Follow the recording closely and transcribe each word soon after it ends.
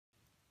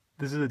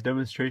This is a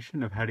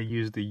demonstration of how to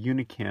use the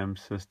Unicam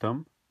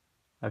system.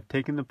 I've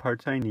taken the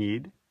parts I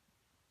need,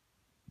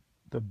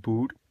 the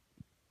boot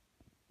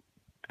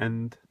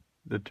and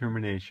the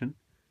termination.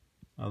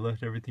 I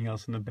left everything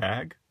else in the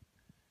bag,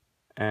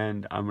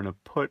 and I'm going to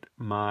put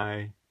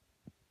my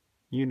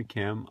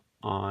Unicam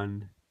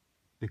on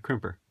the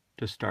crimper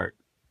to start.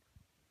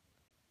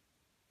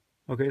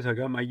 Okay, so I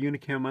got my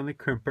Unicam on the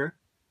crimper,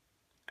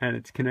 and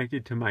it's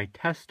connected to my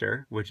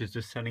tester, which is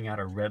just sending out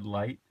a red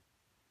light.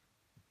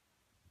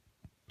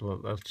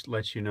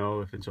 Lets you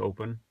know if it's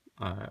open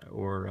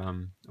or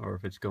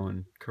if it's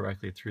going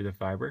correctly through the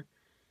fiber.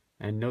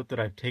 And note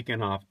that I've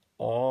taken off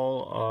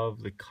all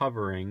of the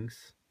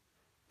coverings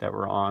that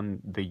were on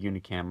the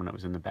Unicam when it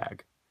was in the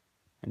bag.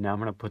 And now I'm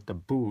going to put the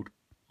boot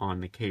on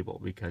the cable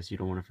because you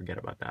don't want to forget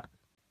about that.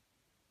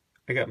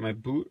 I got my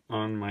boot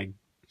on my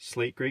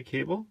slate gray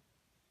cable,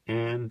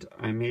 and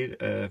I made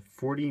a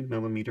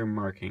 40mm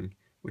marking,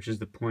 which is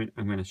the point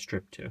I'm going to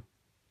strip to.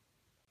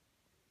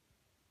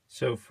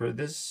 So for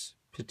this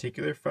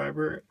particular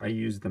fiber, I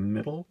use the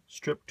middle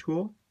strip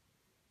tool,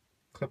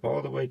 clip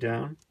all the way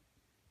down,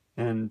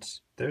 and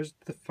there's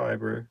the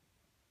fiber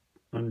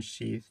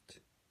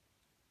unsheathed.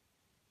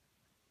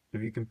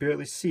 If you can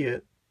barely see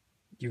it,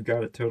 you've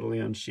got it totally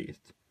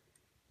unsheathed.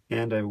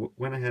 And I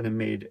went ahead and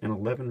made an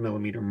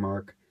 11mm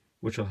mark,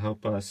 which will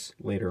help us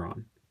later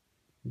on.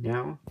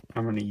 Now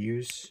I'm going to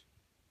use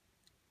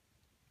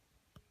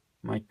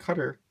my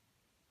cutter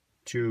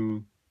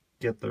to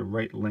get the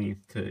right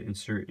length to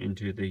insert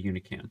into the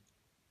Unicam.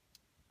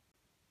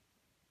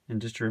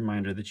 And just a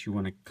reminder that you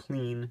want to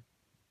clean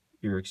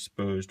your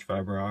exposed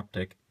fiber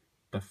optic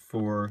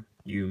before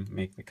you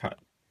make the cut.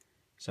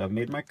 So I've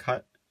made my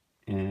cut,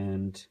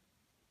 and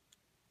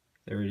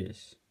there it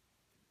is.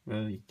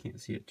 Well, you can't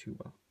see it too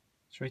well.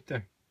 It's right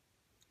there.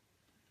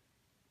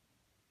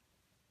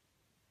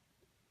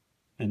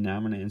 And now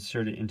I'm going to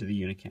insert it into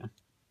the Unicam.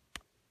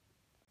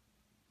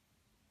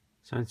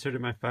 So I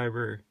inserted my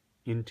fiber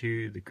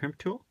into the crimp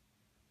tool.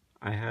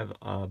 I have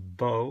a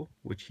bow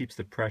which keeps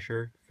the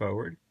pressure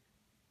forward.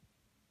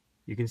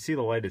 You can see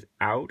the light is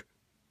out.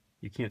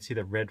 You can't see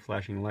the red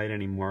flashing light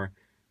anymore,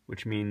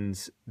 which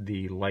means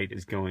the light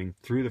is going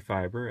through the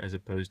fiber as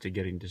opposed to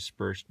getting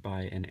dispersed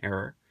by an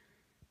error.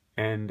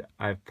 And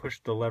I've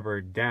pushed the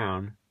lever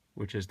down,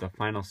 which is the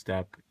final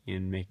step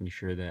in making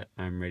sure that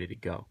I'm ready to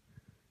go.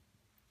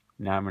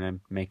 Now I'm going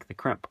to make the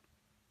crimp.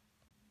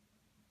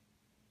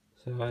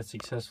 So I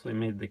successfully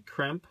made the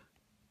crimp,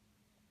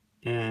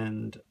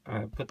 and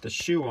I put the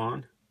shoe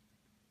on,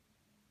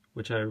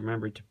 which I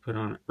remembered to put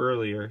on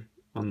earlier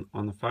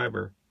on the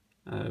fiber,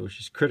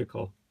 which is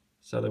critical,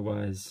 so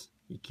otherwise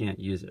you can't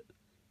use it.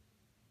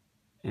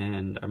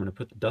 And I'm going to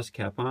put the dust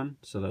cap on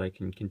so that I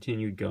can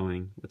continue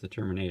going with the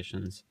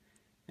terminations,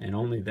 and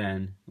only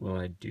then will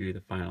I do the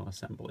final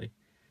assembly.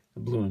 The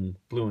blue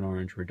and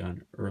orange were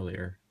done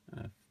earlier,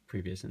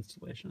 previous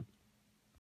installation.